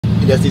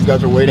guess these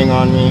guys are waiting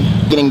on me.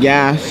 Getting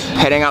gas,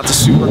 heading out to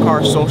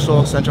Supercar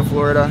Social, Central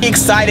Florida.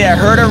 Excited, I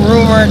heard a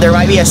rumor there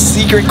might be a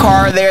secret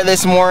car there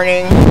this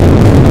morning.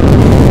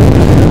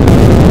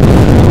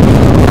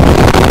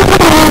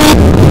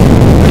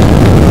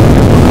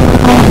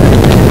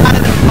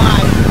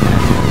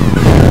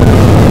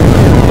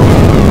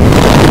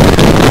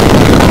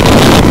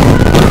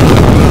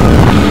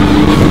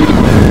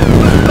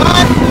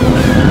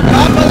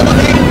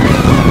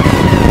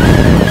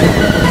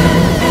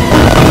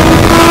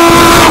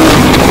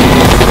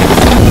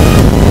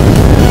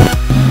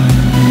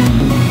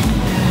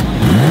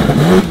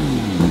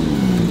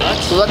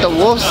 Let the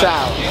wolves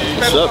out.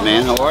 What's up,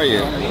 man? How are you?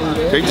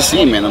 Great to see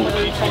you, man. I'm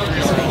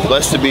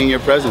blessed to be in your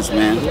presence,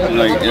 man.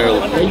 Like, you're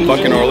a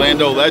fucking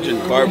Orlando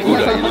legend, Car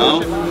Buddha, you know?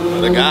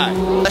 The guy.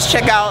 Let's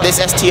check out this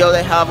STO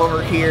they have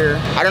over here.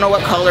 I don't know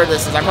what color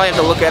this is. I probably have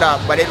to look it up,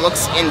 but it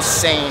looks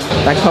insane.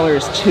 That color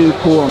is too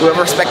cool.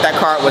 Whoever spec'd that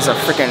car was a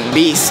freaking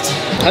beast.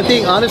 I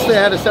think, honestly,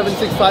 I had a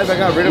 765. I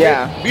got rid of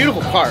it.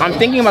 Beautiful car. I'm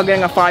thinking about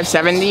getting a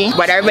 570,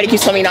 but everybody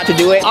keeps telling me not to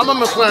do it. I'm a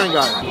McLaren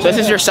guy. So this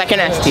is your second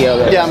STO,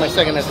 though? Yeah, my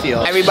second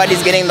STO.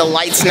 Everybody's getting the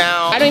lights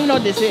now. I don't even know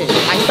what this is.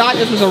 I thought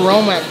this was a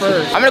Roma at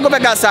first. I'm gonna go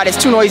back outside.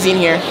 It's too noisy in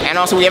here. And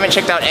also, we haven't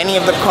checked out any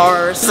of the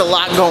cars. There's a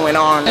lot going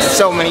on.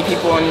 So many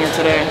people in here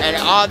today. And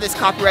all this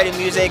copyrighted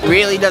music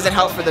really doesn't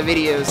help for the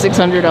videos.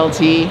 600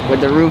 LT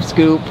with the roof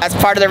scoop. That's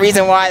part of the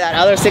reason why that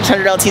other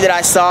 600 LT that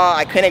I saw,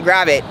 I couldn't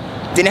grab it.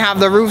 Didn't have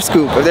the roof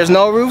scoop. If there's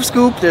no roof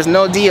scoop, there's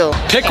no deal.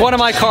 Pick one of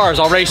my cars,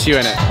 I'll race you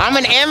in it. I'm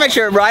an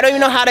amateur, bro. I don't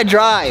even know how to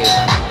drive.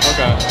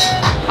 Okay.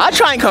 I'll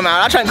try and come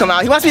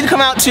out. He wants me to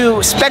come out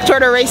to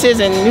Spectator races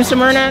in New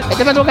Smyrna. It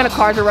depends what kind of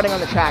cars are running on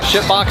the track.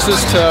 Ship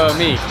boxes to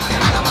me.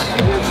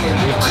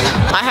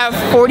 I have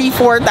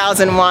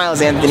 44,000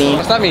 miles, Anthony.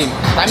 What's that mean?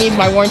 That means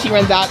my warranty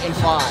runs out in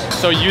 5.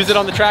 So use it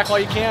on the track while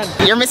you can.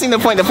 You're missing the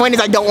point. The point is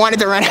I don't want it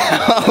to run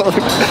out.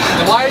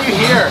 Then why are you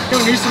here?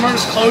 New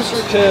Smyrna's closer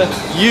to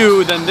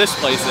you than this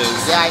place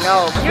is. Yeah, I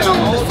know. You're the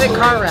one with the sick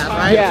car wrap,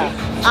 right?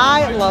 Yeah.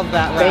 I love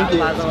that wrap, Thank you.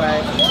 by the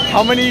way.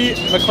 How many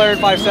McLaren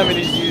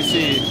 570s do you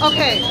see?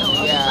 Okay.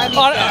 Yeah.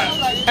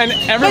 And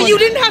everyone, But you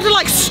didn't have to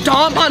like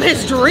stomp on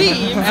his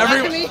dream.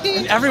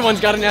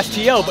 Everyone's got an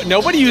STO, but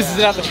nobody uses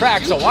it at the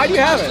track, so why do you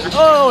have it?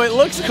 Oh, it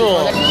looks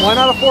cool. Why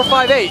not a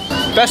 458?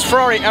 Best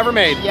Ferrari ever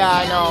made. Yeah,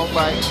 I know,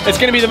 but... It's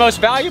gonna be the most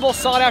valuable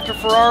sought after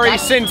Ferrari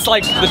since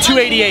like the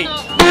 288.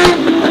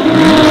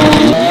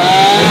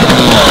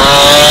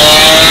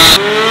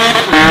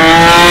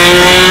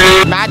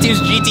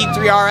 Matthew's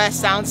GT3 RS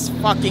sounds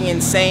fucking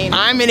insane.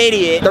 I'm an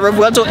idiot. The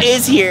Revuelto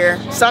is here.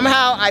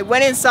 Somehow I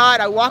went inside,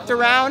 I walked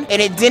around,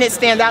 and it didn't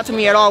stand out to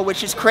me at all,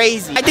 which is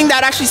crazy. I think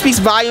that actually speaks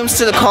volumes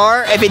to the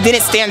car if it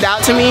didn't stand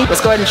out to me. Let's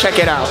go ahead and check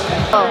it out.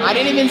 Oh, I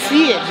didn't even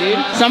see it, dude.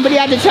 Somebody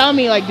had to tell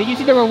me, like, did you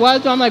see the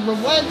Revuelto? I'm like,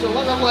 Revuelto?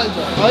 What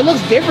Revuelto? Oh, it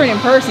looks different in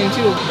person,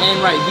 too.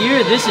 And right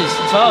here, this is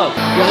tough.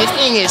 Yo, this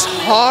thing is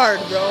hard,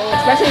 bro.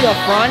 Especially the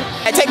front.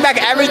 I take back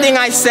everything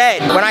I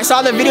said. When I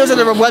saw the videos of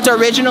the Revuelto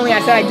originally, I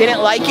said I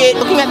didn't like it.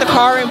 Looking at the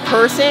car in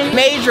person,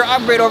 major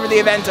upgrade over the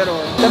Aventador.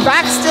 The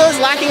back still is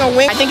lacking a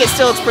wing. I think it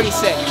still looks pretty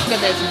sick. Look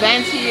at this,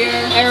 vents here,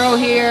 arrow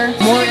here,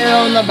 more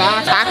arrow in the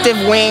back, active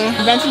wing,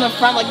 vents in the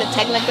front like the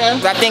Technica.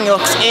 That thing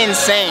looks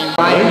insane.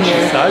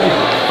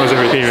 How's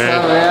everything,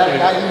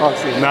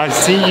 man? Nice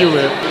seeing you,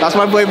 man. That's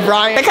my boy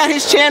Brian. Check out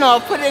his channel,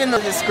 I'll put it in the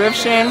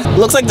description.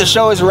 Looks like the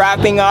show is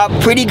wrapping up.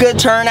 Pretty good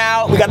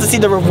turnout. We got to see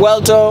the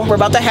Revuelto. We're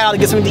about to head out to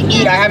get something to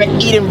eat. I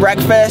haven't eaten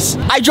breakfast.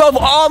 I drove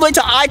all the way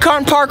to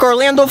Icon Park,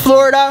 Orlando,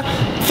 Florida,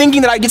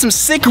 thinking that I'd get some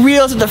sick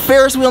reels with the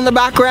Ferris wheel in the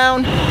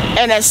background.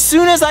 And as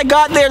soon as I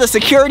got there, the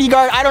security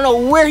guard, I don't know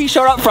where he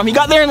showed up from. He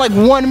got there in like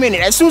 1 minute.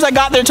 As soon as I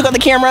got there, took out the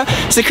camera,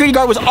 security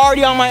guard was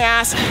already on my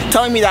ass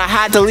telling me that I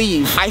had to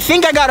leave. I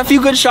think I got a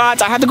few good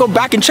shots. I had to go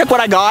back and check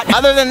what I got.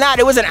 Other than that,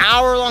 it was an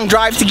hour-long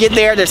drive to get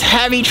there. There's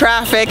heavy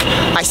traffic.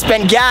 I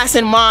spent gas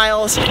and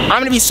miles. I'm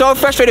gonna be so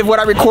frustrated if what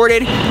I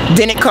recorded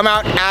didn't come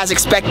out as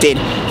expected.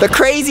 The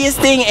craziest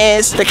thing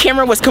is the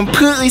camera was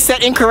completely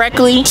set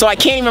incorrectly, so I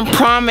can't even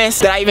promise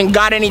that I even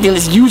got anything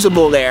that's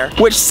usable there,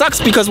 which sucks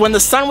because when the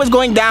sun was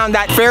going down,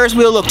 that Ferris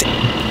wheel looked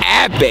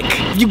epic.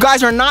 If you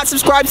guys are not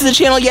subscribed to the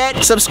channel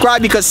yet,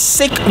 subscribe because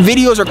sick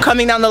videos are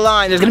coming down the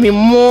line. There's gonna be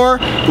more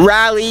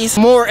rallies,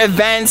 more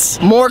events,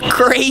 more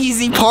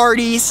crazy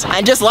parties,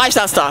 and just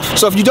lifestyle stuff.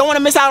 So if you don't want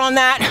to miss out on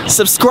that,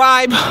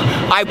 subscribe.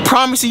 I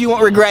promise you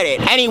won't regret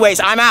it. Anyways,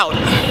 I'm out.